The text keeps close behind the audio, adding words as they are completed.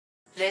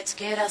Let's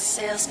get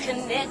ourselves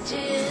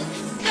connected.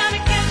 Gotta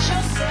get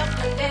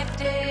yourself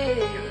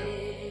connected.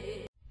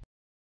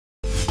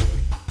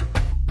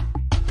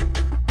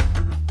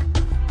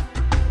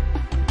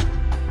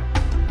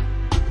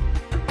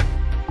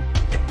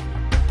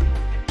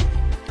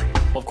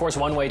 Of course,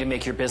 one way to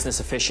make your business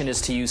efficient is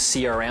to use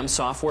CRM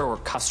software, or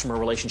customer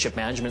relationship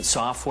management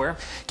software.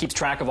 Keeps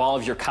track of all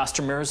of your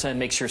customers and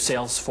makes your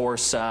sales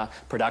force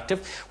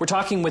productive. We're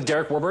talking with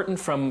Derek Warburton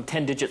from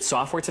 10-Digit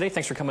Software today.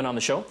 Thanks for coming on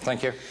the show.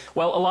 Thank you.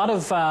 Well, a lot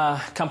of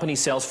company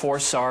sales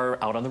force are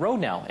out on the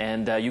road now,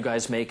 and you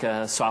guys make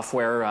a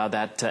software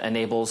that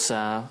enables,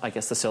 I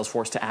guess, the sales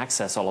force to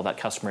access all of that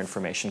customer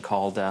information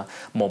called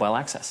mobile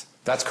access.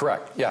 That's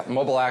correct. Yeah,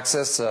 mobile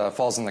access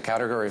falls in the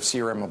category of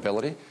CRM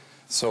mobility.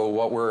 So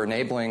what we're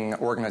enabling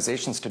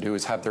organizations to do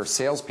is have their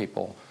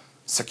salespeople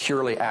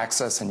securely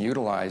access and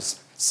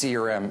utilize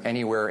CRM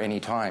anywhere,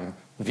 anytime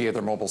via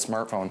their mobile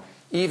smartphone,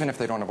 even if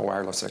they don't have a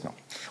wireless signal.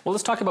 Well,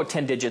 let's talk about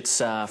 10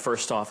 Digits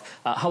first off.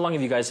 How long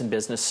have you guys in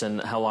business,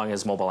 and how long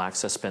has mobile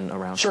access been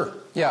around? Sure.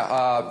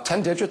 Yeah,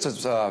 10 Digits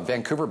is a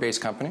Vancouver-based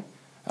company.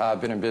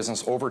 Been in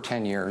business over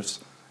 10 years.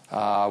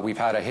 We've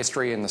had a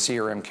history in the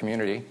CRM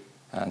community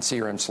and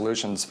CRM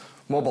solutions.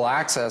 Mobile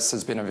access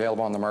has been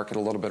available on the market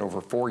a little bit over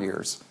 4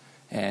 years.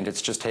 And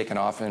it's just taken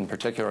off, in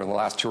particular in the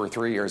last 2 or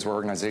 3 years, where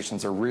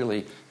organizations are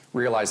really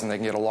realizing they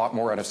can get a lot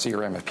more out of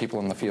CRM if people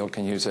in the field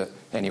can use it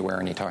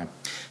anywhere, anytime.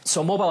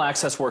 So mobile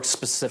access works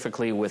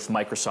specifically with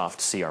Microsoft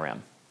CRM?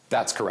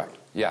 That's correct.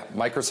 Yeah,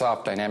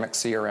 Microsoft Dynamics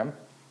CRM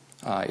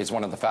is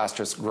one of the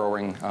fastest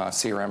growing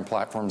CRM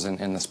platforms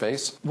in the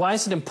space. Why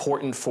is it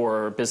important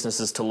for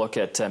businesses to look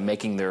at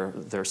making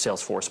their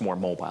sales force more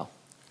mobile?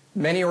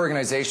 Many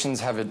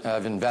organizations have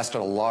invested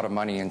a lot of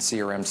money in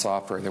CRM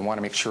software. They want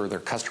to make sure their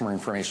customer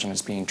information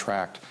is being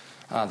tracked.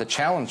 The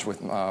challenge with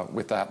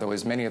that, though,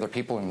 is many other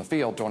people in the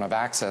field don't have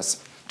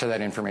access to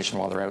that information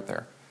while they're out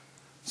there.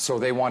 So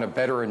they want to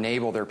better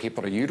enable their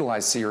people to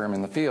utilize CRM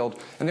in the field,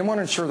 and they want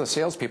to ensure the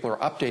salespeople are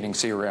updating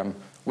CRM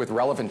with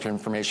relevant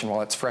information while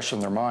it's fresh in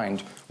their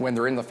mind when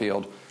they're in the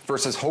field,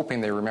 versus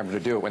hoping they remember to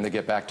do it when they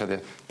get back to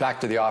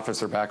the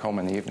office or back home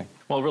in the evening.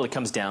 Well, it really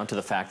comes down to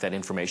the fact that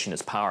information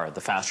is power.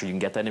 The faster you can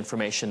get that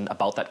information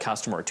about that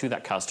customer or to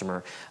that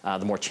customer,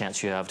 the more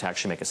chance you have to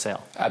actually make a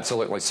sale.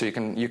 Absolutely. So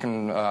you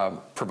can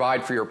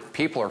provide for your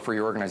people or for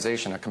your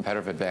organization a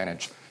competitive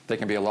advantage. They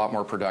can be a lot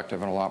more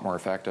productive and a lot more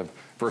effective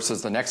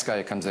versus the next guy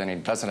who comes in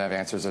and doesn't have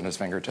answers at his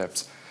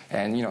fingertips.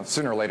 And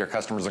sooner or later,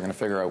 customers are going to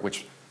figure out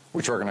which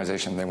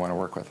organization they want to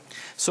work with.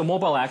 So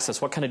mobile access,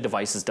 what kind of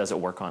devices does it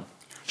work on?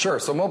 Sure.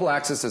 So mobile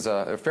access is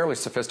a fairly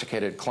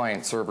sophisticated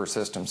client-server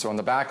system. So in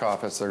the back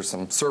office, there's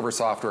some server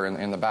software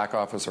in the back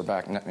office or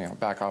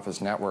back office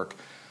network.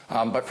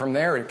 But from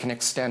there, it can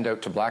extend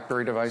out to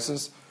BlackBerry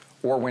devices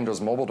or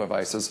Windows mobile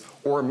devices,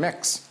 or a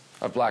mix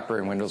of BlackBerry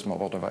and Windows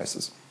mobile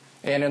devices.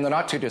 And in the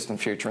not-too-distant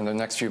future, in the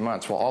next few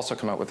months, we'll also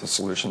come out with a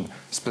solution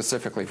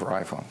specifically for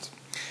iPhones.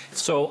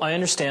 So I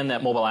understand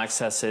that mobile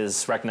access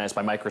is recognized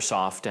by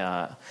Microsoft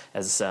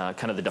as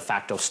kind of the de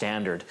facto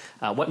standard.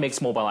 What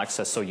makes mobile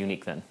access so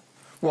unique then?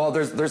 Well,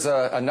 there's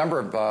a number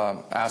of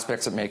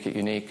aspects that make it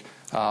unique.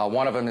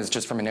 One of them is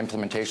just from an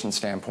implementation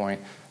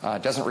standpoint.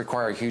 It doesn't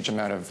require a huge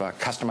amount of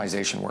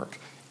customization work.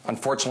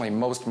 Unfortunately,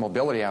 most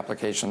mobility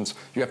applications,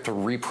 you have to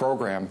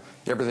reprogram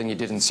everything you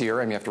did in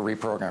CRM, you have to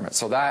reprogram it.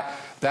 So that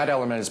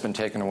element has been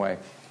taken away.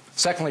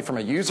 Secondly, from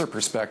a user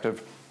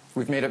perspective,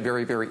 we've made it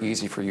very, very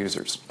easy for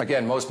users.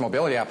 Again, most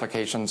mobility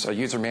applications, a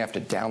user may have to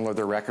download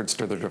their records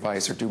to their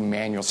device or do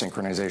manual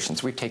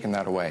synchronizations. We've taken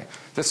that away.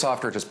 This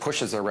software just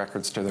pushes their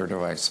records to their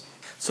device.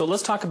 So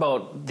let's talk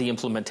about the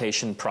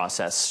implementation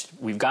process.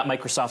 We've got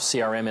Microsoft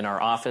CRM in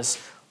our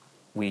office.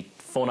 We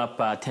phone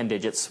up 10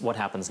 Digits. What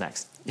happens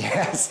next?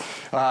 Yes.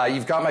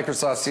 You've got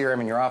Microsoft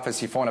CRM in your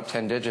office. You phone up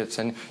 10 Digits,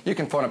 and you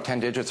can phone up 10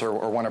 Digits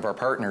or one of our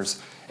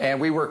partners.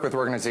 And we work with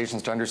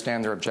organizations to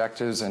understand their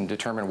objectives and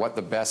determine what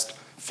the best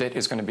fit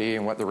is going to be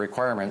and what the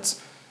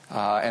requirements.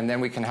 And then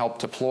we can help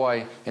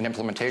deploy an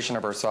implementation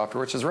of our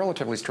software, which is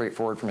relatively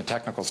straightforward from a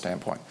technical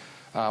standpoint.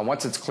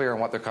 Once it's clear on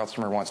what the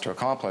customer wants to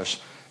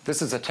accomplish,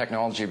 this is a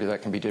technology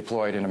that can be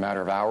deployed in a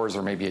matter of hours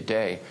or maybe a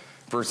day,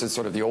 versus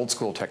sort of the old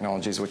school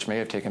technologies, which may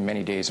have taken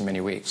many days and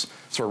many weeks.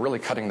 So we're really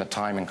cutting the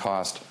time and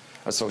cost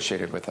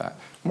associated with that.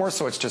 More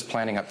so, it's just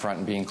planning up front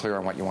and being clear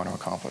on what you want to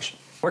accomplish.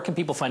 Where can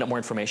people find out more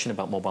information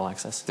about mobile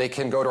access? They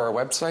can go to our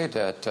website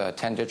at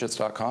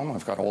 10digits.com.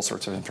 We've got all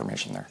sorts of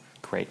information there.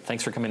 Great.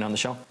 Thanks for coming on the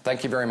show.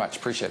 Thank you very much.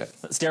 Appreciate it.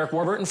 That's Derek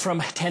Warburton from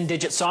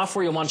 10-Digit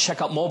Software. You'll want to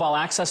check out mobile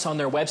access on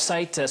their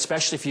website,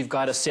 especially if you've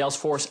got a sales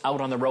force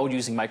out on the road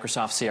using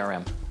Microsoft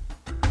CRM.